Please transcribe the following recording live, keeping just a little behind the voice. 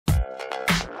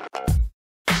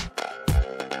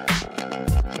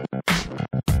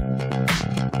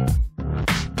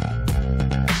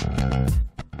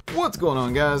going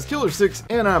on, guys? Killer6,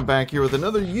 and I'm back here with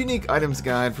another unique items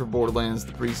guide for Borderlands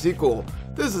the pre-sequel.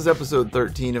 This is episode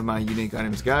 13 of my unique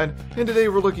items guide, and today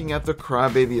we're looking at the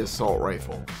Crybaby Assault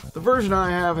Rifle. The version I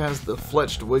have has the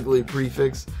fletched wiggly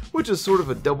prefix, which is sort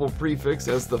of a double prefix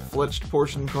as the fletched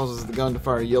portion causes the gun to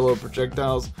fire yellow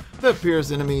projectiles that pierce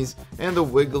enemies, and the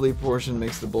wiggly portion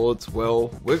makes the bullets,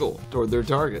 well, wiggle toward their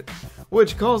target,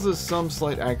 which causes some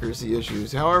slight accuracy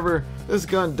issues. However, this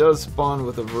gun does spawn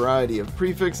with a variety of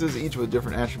prefixes, each with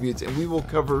different attributes, and we will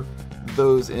cover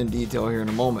those in detail here in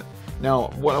a moment. Now,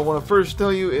 what I want to first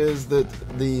tell you is that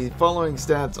the following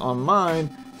stats on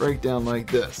mine break down like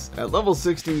this. At level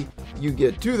 60, you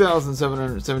get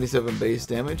 2,777 base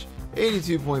damage,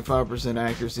 82.5%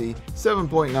 accuracy,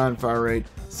 7.9 fire rate,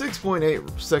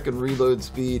 6.8 second reload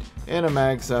speed, and a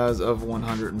mag size of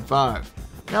 105.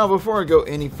 Now, before I go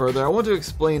any further, I want to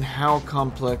explain how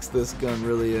complex this gun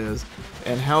really is,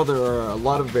 and how there are a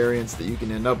lot of variants that you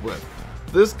can end up with.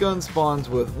 This gun spawns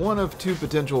with one of two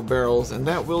potential barrels, and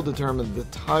that will determine the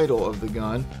title of the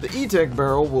gun. The E-Tech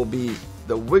barrel will be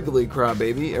the Wiggly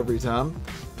Crybaby every time,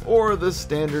 or the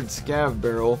standard Scav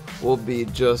barrel will be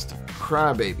just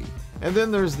Crybaby. And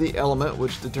then there's the element,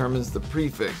 which determines the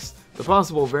prefix. The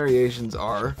possible variations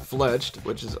are Fletched,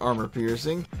 which is armor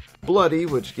piercing, Bloody,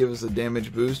 which gives a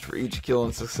damage boost for each kill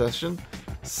in succession,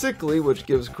 Sickly, which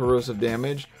gives corrosive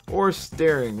damage, or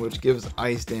Staring, which gives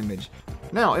ice damage.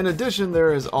 Now, in addition,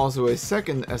 there is also a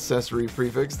second accessory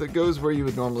prefix that goes where you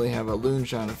would normally have a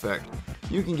Loonshine effect.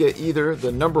 You can get either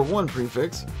the number 1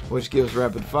 prefix, which gives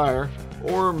rapid fire,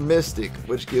 or Mystic,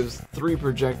 which gives 3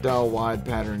 projectile wide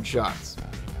pattern shots.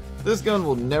 This gun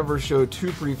will never show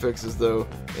 2 prefixes though,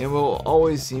 and will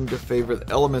always seem to favor the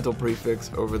elemental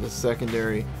prefix over the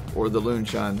secondary or the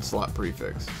Loonshine slot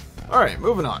prefix. Alright,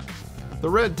 moving on. The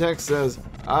red text says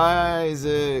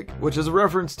Isaac, which is a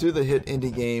reference to the hit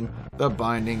indie game The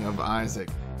Binding of Isaac,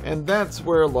 and that's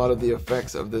where a lot of the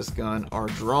effects of this gun are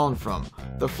drawn from.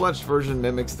 The fletched version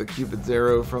mimics the Cupid's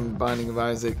arrow from Binding of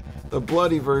Isaac, the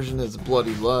bloody version is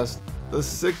Bloody Lust, the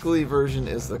sickly version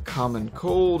is the Common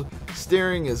Cold,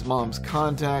 Staring is Mom's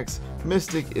Contacts,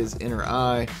 Mystic is Inner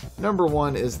Eye, number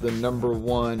 1 is the number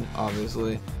 1,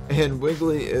 obviously, and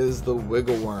Wiggly is the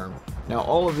Wiggle Worm. Now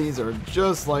all of these are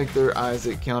just like their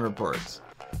Isaac counterparts.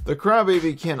 The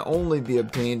Crybaby can only be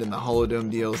obtained in the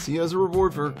Holodome DLC as a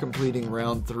reward for completing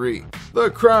round 3. The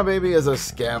Crybaby is a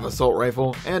scav assault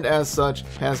rifle, and as such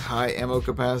has high ammo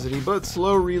capacity but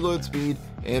slow reload speed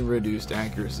and reduced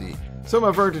accuracy. So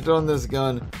my verdict on this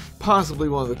gun, possibly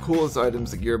one of the coolest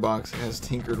items that Gearbox has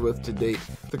tinkered with to date.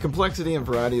 The complexity and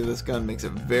variety of this gun makes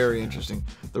it very interesting.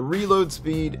 The reload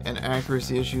speed and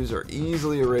accuracy issues are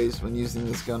easily erased when using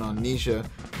this gun on Nisha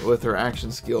with her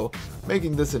action skill,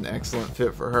 making this an excellent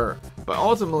fit for her. But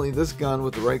ultimately, this gun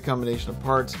with the right combination of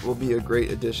parts will be a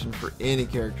great addition for any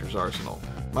character's arsenal.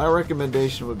 My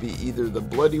recommendation would be either the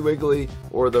Bloody Wiggly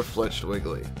or the Fletched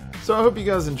Wiggly. So I hope you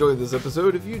guys enjoyed this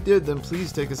episode. If you did, then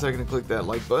please take a second to click that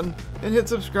like button and hit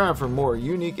subscribe for more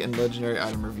unique and legendary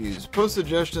item reviews. Post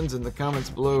suggestions in the comments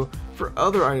below for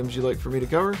other items you'd like for me to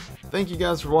cover. Thank you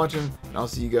guys for watching, and I'll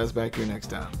see you guys back here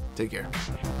next time. Take care.